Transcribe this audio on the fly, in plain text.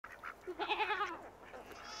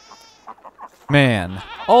Man,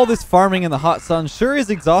 all this farming in the hot sun sure is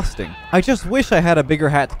exhausting. I just wish I had a bigger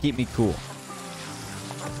hat to keep me cool.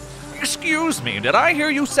 Excuse me, did I hear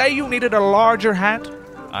you say you needed a larger hat?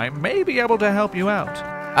 I may be able to help you out.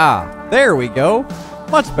 Ah, there we go.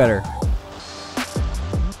 Much better.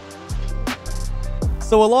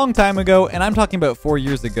 So a long time ago, and I'm talking about 4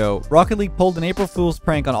 years ago, Rocket League pulled an April Fool's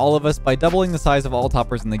prank on all of us by doubling the size of all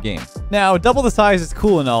toppers in the game. Now, double the size is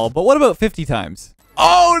cool and all, but what about 50 times?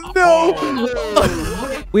 Oh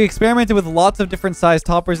no! We experimented with lots of different size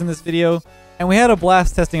toppers in this video, and we had a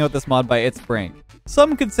blast testing out this mod by its prank.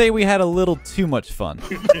 Some could say we had a little too much fun.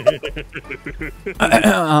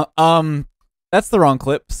 That's the wrong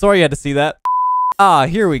clip. Sorry you had to see that. Ah,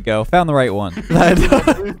 here we go. Found the right one.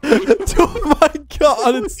 Oh my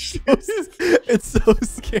god, it's so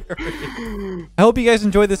scary. I hope you guys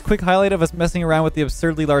enjoyed this quick highlight of us messing around with the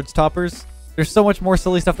absurdly large toppers. There's so much more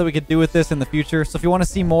silly stuff that we could do with this in the future, so if you want to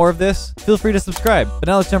see more of this, feel free to subscribe. But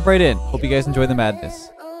now let's jump right in. Hope you guys enjoy the madness.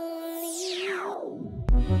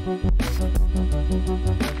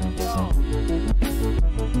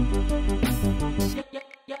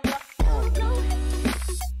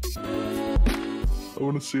 I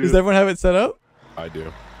want to see Does it. everyone have it set up? I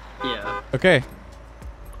do. Yeah. Okay.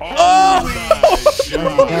 Oh!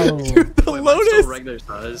 Dude, the lotus! Regular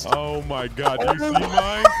size. Oh my god, do you see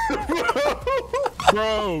mine?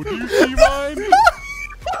 Bro, do you see mine?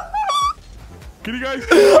 Can you guys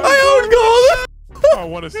see mine? I own gold! I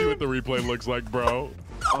want to see what the replay looks like, bro.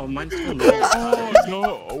 Oh, mine's still normal. Oh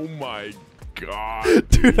no! Oh my god!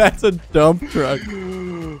 Dude, that's a dump truck.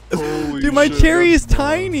 Holy Dude, my shit, cherry is that's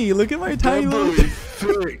tiny. Look at my tiny little...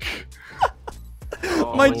 thick.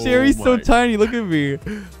 My cherry's so my- tiny. Look at me.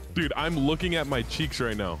 Dude, I'm looking at my cheeks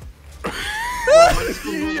right now.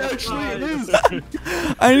 Actually, it is.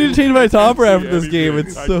 I need to change my topper I after can't this see game. anything.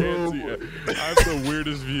 It's I so... can't see it. I have the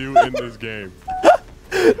weirdest view in this game.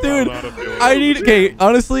 Dude, I need... Okay,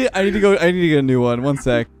 honestly, I need to get a new one. One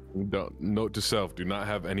sec. Note to self, do not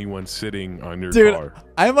have anyone sitting on your Dude, car.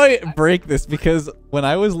 I might break this because when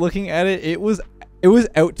I was looking at it, it was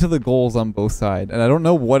out to the goals on both sides, and I don't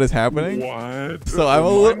know what is happening. What? So I'm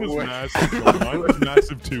a Mine little... was massive. Mine was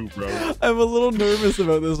massive too, bro. I'm a little nervous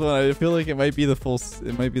about this one. I feel like it might be the full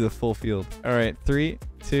field. All right, 3,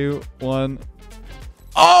 2, 1.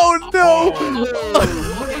 Oh no!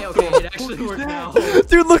 Okay, it actually worked now.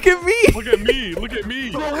 Dude, look at me! Look at me! Look at me!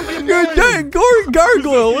 You're a giant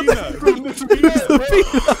gargoyle! What This is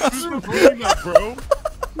the peanut, bro.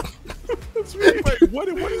 That's me. Wait, what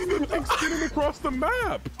is the thing spinning across the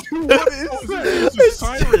map? Dude, what is that? It's a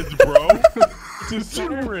sirens, bro. It's a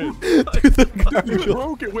siren. Dude, the You gargoyle.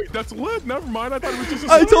 broke it. Wait, that's Leth. Never mind. I thought it was just a I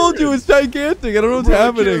siren. told you it's gigantic. I don't know what's Bro,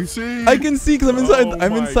 happening. I I can see because I'm inside. Oh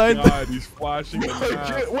I'm my inside God, he's flashing the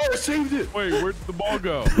map. Wait, I saved it. Wait, where'd the ball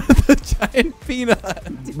go? the giant peanut.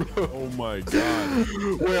 Oh my god.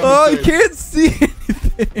 Oh, I can't see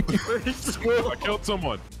anything. I killed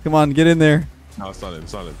someone. Come on, get in there. No, it's not it.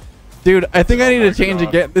 It's not it. Dude, I think I need to my change God.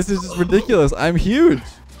 again. This is just ridiculous. I'm huge.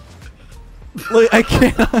 Like, I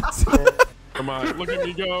cannot. Come on, look at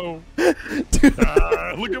me go. Dude,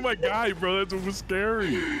 Look at my guy, bro. That's what was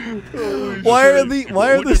scary. why are the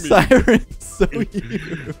Look at me. sirens so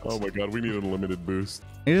huge? Oh my god, we need an unlimited boost.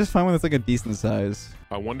 I just find one that's like a decent size.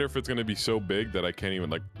 I wonder if it's gonna be so big that I can't even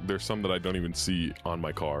like. There's some that I don't even see on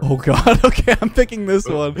my car. Oh god. Okay, I'm picking this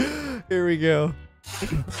one. Here we go.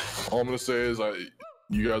 All I'm gonna say is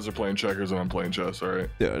you guys are playing checkers and I'm playing chess, all right?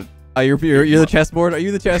 Dude. You're the chessboard? Are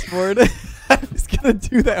you the chessboard? I was gonna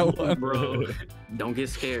do that one. Bro, don't get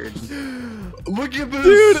scared. Look at this!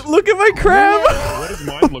 Dude, look at my crab! What does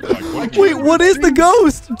mine look like? Wait, what is the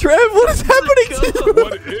ghost? Trev, what is happening to you?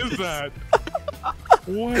 What is that?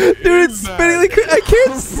 What Dude, is it's spinning that? like I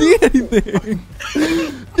can't see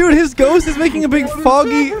anything. Dude, his ghost is making a big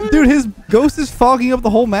foggy... Dude, his ghost is fogging up the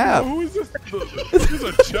whole map. Who is this? This is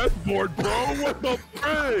a chessboard, bro. What the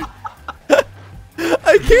frick?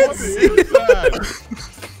 I can't What see is that?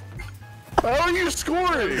 How are you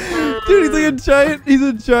scoring? Dude, he's like a giant... He's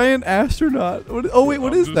a giant astronaut. What, oh, wait,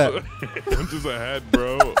 what I'm is just that? I'm just ahead,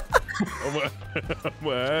 bro. I'm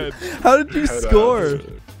ahead. How did you score?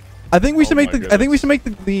 I think we should make the... I think we should make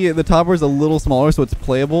the toppers a little smaller so it's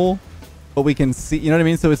playable. But we can see... You know what I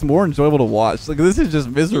mean? So it's more enjoyable to watch. Like, this is just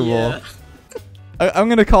miserable. Yeah. I'm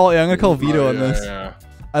gonna call veto on this. Yeah.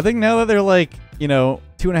 I think now that they're like, you know,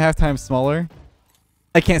 2.5 times smaller,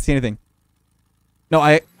 I can't see anything. No,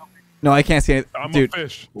 I can't see anything. I'm Dude, a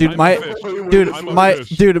fish. dude, I'm my, a fish. dude, I'm a my, fish.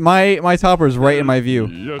 dude, my topper's right in my view.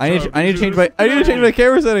 Yeah, I need to change my, I'm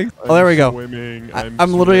camera settings. Oh, there we go. Swimming.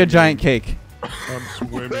 I'm literally a giant cake. I'm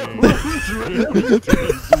swimming.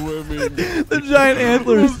 Swimming. The giant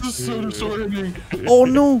antlers. is so disorienting. Oh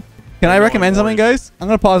no. Can I recommend something, guys? I'm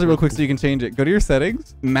gonna pause it real quick so you can change it. Go to your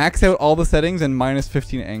settings, max out all the settings, and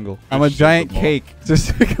 -15 angle. I'm a giant cake.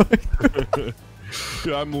 Just going.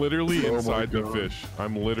 Dude, I'm literally inside the fish.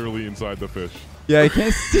 I'm literally inside the fish. Yeah, I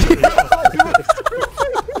can't see.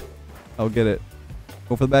 I'll get it.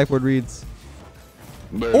 Go for the backboard reads.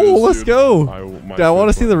 There it Oh, is, let's dude. go. My Dude, I want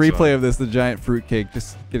to fish see the went replay inside. of this, the giant fruitcake,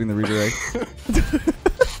 just getting the redirect.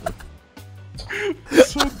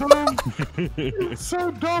 So dumb. It's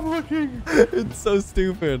so dumb looking. It's so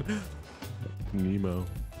stupid. Nemo.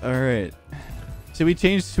 All right. Should we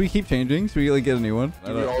change? Should we keep changing? Should we like get a new one? I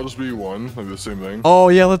Should we don't- all just be one, like the same thing? Oh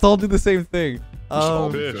yeah, let's all do the same thing.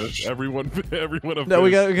 all Fish. fish. Everyone a No,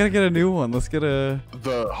 we fish. gotta get a new one. Let's get a.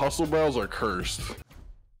 The hustle brows are cursed.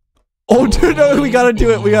 Oh dude, no, we gotta do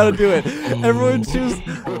it. We gotta do it. Everyone choose.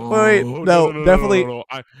 Wait, Oh, no, definitely. No.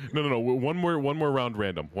 One more round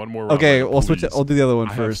random. One more round. Okay, random, we'll switch it. please. I'll do the other one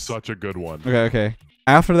I have first. such a good one. Okay.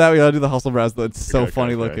 After that, we gotta do the hustle brows. Though it's so Okay,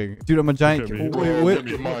 funny okay. looking. Dude, I'm a giant. Look at me. Wait, wait.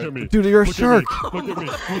 Look at me. Dude, you're a Look shark. At me. Look at me.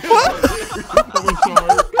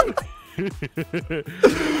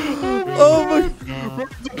 Oh my.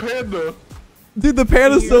 The panda. Dude, the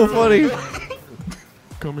panda's so funny.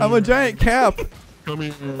 Come here. I'm a giant cap. Come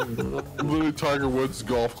here. Literally Tiger Woods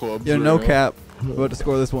golf clubs. Yeah, right no now. cap. I'm about to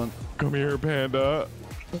score this one. Come here, panda.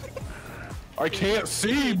 I can't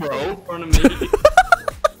see, bro. In front of me.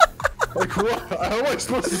 Like what? How am I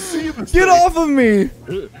supposed to see this? Get thing? off of me!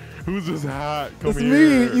 Who's this hat? Come It's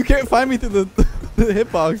here. me. You can't find me through the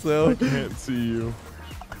hitbox though. I can't see you.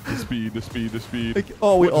 The speed. Like,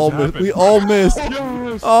 oh, we What all just missed. happened? We all missed.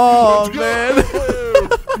 Yes. Oh Let's man,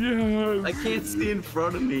 go. Yes. I can't see in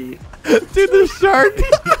front of me. dude, the shark.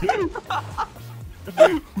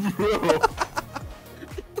 Bro.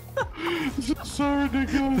 This is so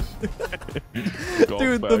ridiculous. Golf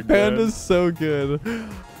Dude, the bag, man. panda's so good.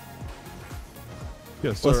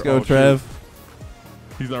 Yes, Let's sir. go, Oh, Trev.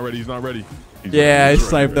 shoot. He's not ready. He's ready. Yeah, I He's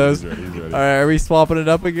sniped those. He's ready. All right, are we swapping it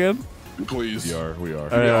up again? Please. We are. All right,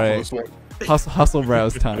 all right. This one. Hustle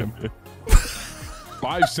brows time.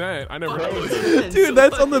 5 cent. I never heard of this. Dude,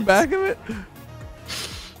 that's on the back of it.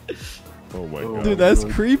 Oh my god. Dude, that's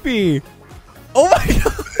creepy. Oh my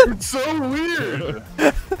god. It's so weird.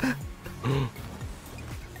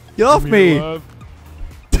 Get off Come here, me. love.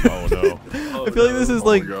 Oh no. I feel like this is Oh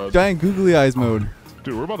like my God. giant googly eyes mode.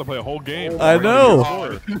 Dude, we're about to play a whole game. I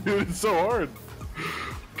know. Dude, it's so hard.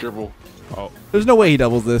 Careful. Oh. There's no way he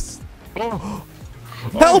doubles this. Oh.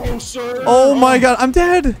 Help! Oh, sir. Oh my god, I'm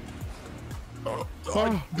dead.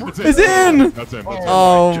 It's in. That's him.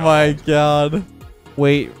 Oh my god.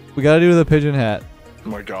 Wait, we gotta do the pigeon hat. Oh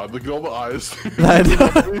my god, look at all the eyes. Oh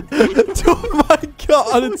my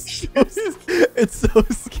god, it's so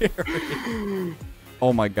scary.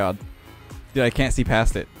 Oh my god. Dude, I can't see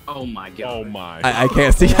past it. Oh my god. Oh my. I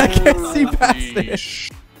can't see past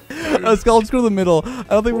it. Let's go to the middle. I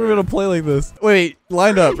don't think we're gonna play like this. Wait,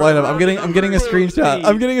 line up. I'm getting a screenshot.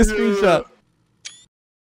 I'm getting a screenshot.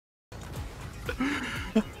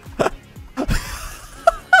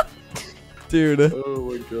 Dude,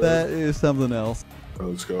 Oh my god. that is something else.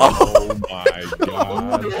 Let's go. Oh my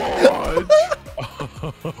god.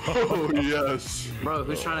 Oh yes. Bro,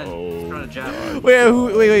 who's trying to jab?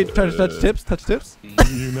 Wait, touch tips, touch tips.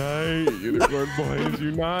 Unite. Unicorn boys,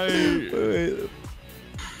 unite.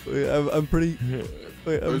 Wait, I'm pretty.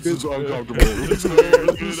 Wait, I'm This good. is uncomfortable. This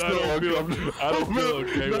is so uncomfortable. I don't feel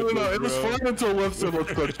okay No, with no, this, it was bro. fine until Leth said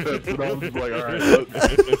let's touch tips, and I was just like, alright,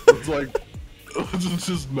 let's like, let's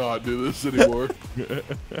just not do this anymore.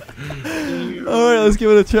 All right, let's give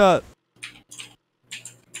it a shot.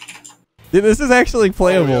 Dude, this is actually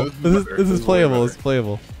playable. Oh, yeah, this is better. This This is is way playable. better. It's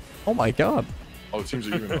playable. Oh my god. Oh, the teams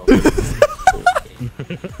are even now.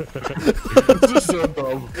 This is so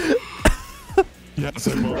dumb. Yes,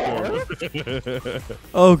 I'm okay.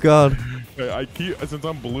 Oh god. I keep since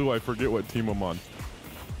I'm blue, I forget what team I'm on.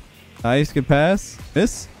 Nice, good pass.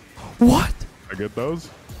 Miss. What? I get those.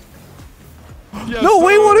 Yes, No,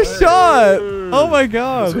 wait, what a sir. shot! Oh my Yes,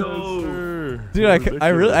 god. sir. Dude,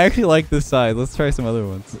 I actually like this side. Let's try some other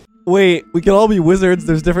ones. Wait, we can all be wizards.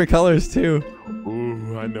 There's different colors too.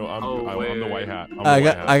 Ooh, I know. I'm the white hat. I'm the I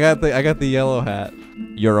white got the yellow hat.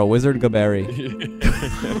 You're a wizard, Gaberry.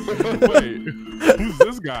 Wait, who's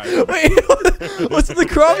this guy? Wait, what's the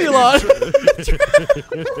cromulon?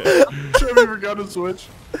 Trevor forgot to switch.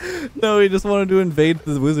 No, he just wanted to invade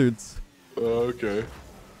the wizards. Okay.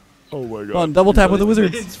 Oh my god. Come on, double tap with the His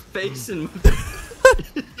wizards. face and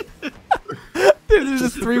Dude, there's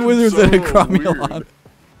just 3 It's wizards so and a cromulon. weird.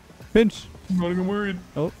 Pinch. I'm not even worried.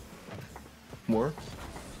 Oh. More?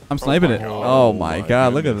 I'm sniping it. Oh my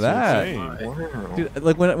god, look at goodness, that. insane. Wow. Dude,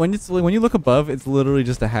 like when you look above, it's literally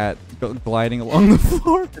just a hat gliding along the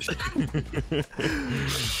floor.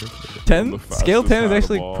 10 scale 10 is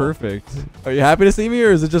actually perfect. Are you happy to see me,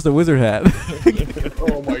 or is it just a wizard hat?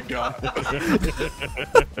 Oh my god.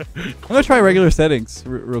 I'm gonna try regular settings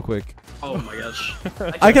real quick. Oh my gosh.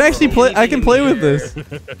 I can actually play. I can play with this.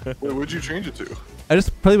 Wait, what'd you change it to? I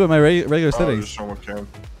just play with my regular settings Just normal cam.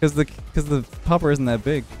 because the popper isn't that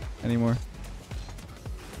big anymore.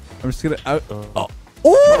 I'm just gonna.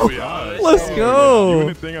 Oh, yeah. let's go.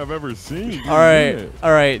 Cutest thing I've ever seen. All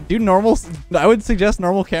right. Do normal. I would suggest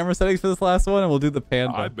normal camera settings for this last one, and we'll do the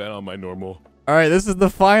panda. I bet on my normal. All right, this is the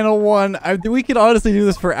final one. We could honestly do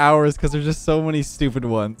this for hours because there's just so many stupid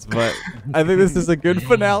ones, but I think this is a good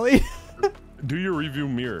finale. Do your review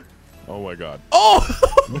mirror. Oh my god. Oh!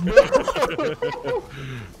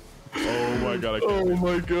 Oh my god. I can't Oh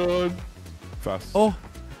my god. fast. Oh,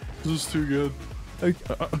 This is too good.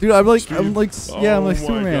 dude, I'm like Oh my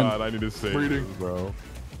Superman. god, I need to save Breeding. this, bro.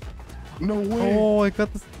 No way. Oh, I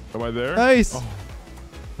got this. Am I there? Nice. Oh,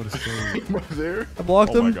 what a save. Am I there? I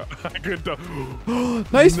blocked Oh my him. god. I couldn't tell.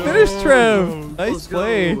 Nice No. finish, Trev. Nice Let's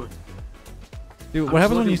play. go. Dude, I'm what just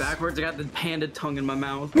happens when you... looking backwards? I got the panda tongue in my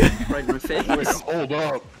mouth, right in my face. Wait, hold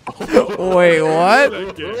up. Wait, what?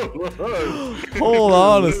 Second. Hold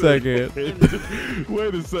on a second.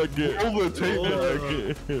 Wait a second. Hold the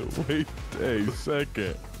tape back. Wait a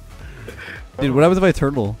second. Dude, what happens if I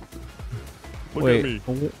turtle? Look Wait. at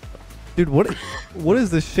me. Dude, what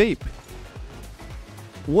is this shape?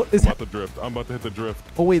 What is... I'm about to drift. I'm about to hit the drift.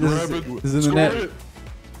 Oh, wait, this Grab is it. in the Score net. it.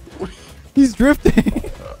 He's drifting.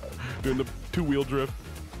 Doing the two-wheel drift.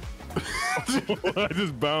 I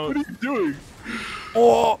just bounced. What are you doing?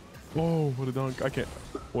 Oh, Whoa, what a dunk. I can't.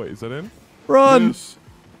 Wait, is that in? run. Yes.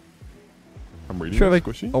 I'm reading Trev, it.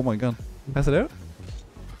 Squishy. oh my god. Pass it out.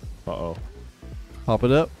 Uh-oh. Pop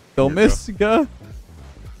it up. Don't Here you miss, go.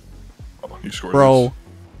 Oh, you scored Bro. this.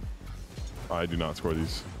 I do not score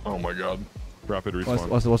these. Oh my god. Rapid Watch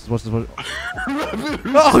respawn. this.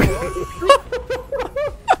 Oh.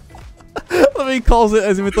 Let me calls it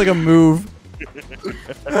as if it's like a move.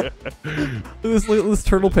 Look at this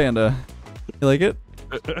turtle panda. You like it?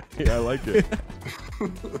 Yeah, I like it.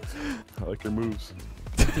 I like your moves.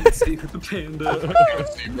 Didn't see the panda.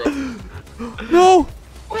 See, bro. No!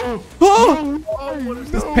 Oh, Oh! no,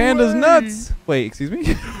 This panda's nuts! Wait, excuse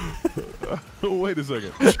me? Wait a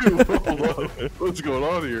second. Dude, hold on. What's going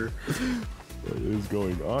on here? What is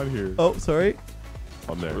going on here? Oh, sorry.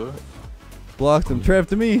 I'm there. Blocked him. Trev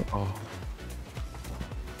to me. Oh.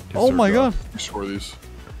 Oh my god. You score these.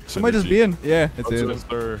 It might just be in. Yeah, it's That's in. it. Yes,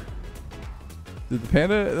 sir. Dude, the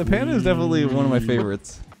panda is definitely one of my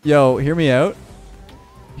favorites. Yo, hear me out.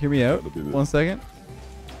 Hear me out. Gotta do this. 1 second.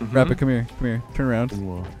 Rapid, come here. Come here. Turn around.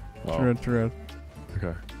 Wow. Turn around. Turn around.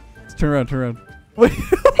 Okay. Turn around. Turn around. Wait.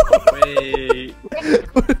 Wait.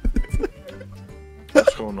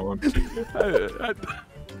 What's going on?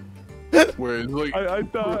 Wait, it's like, I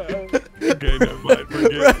thought. Okay, never mind.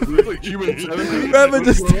 Forget. it's like human centipede? Rapid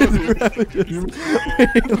What's just going on did. here? Rapid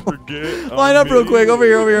just. Forget. Line up real me. quick. Over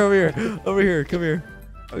here. Over here. Over here. Over here. Come here.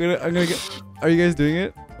 I'm gonna get. Are you guys doing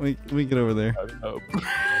it? Let me get over there. Oh.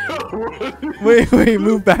 Wait.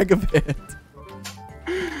 Move back a bit.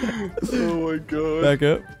 Oh my god. Back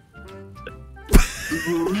up.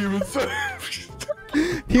 Human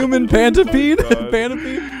centipede. Human pantapede. God.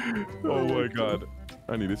 Pantapede. Oh my god.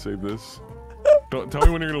 I need to save this. Don't tell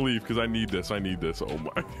me when you're gonna leave, because I need this. I need this. Oh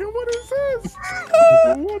my. What is this?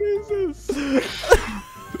 What is this?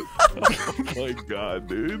 Oh my god,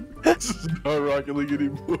 dude. This is not Rocket League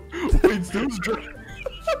anymore. Wait, Steve's driving.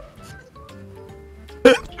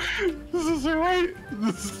 This is right.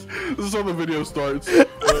 This is how the video starts. This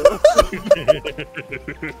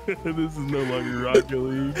is no longer Rocket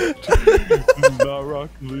League. This is not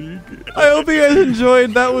Rocket League. I hope you guys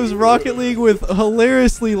enjoyed. That was Rocket League with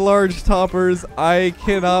hilariously large toppers. I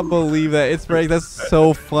cannot believe that. It's right. That's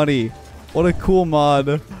so funny. What a cool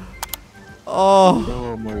mod. Oh,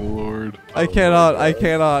 Oh my lord. I cannot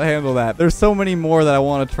handle that. There's so many more that I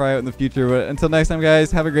want to try out in the future. But until next time,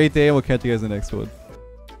 guys, have a great day, and we'll catch you guys in the next one.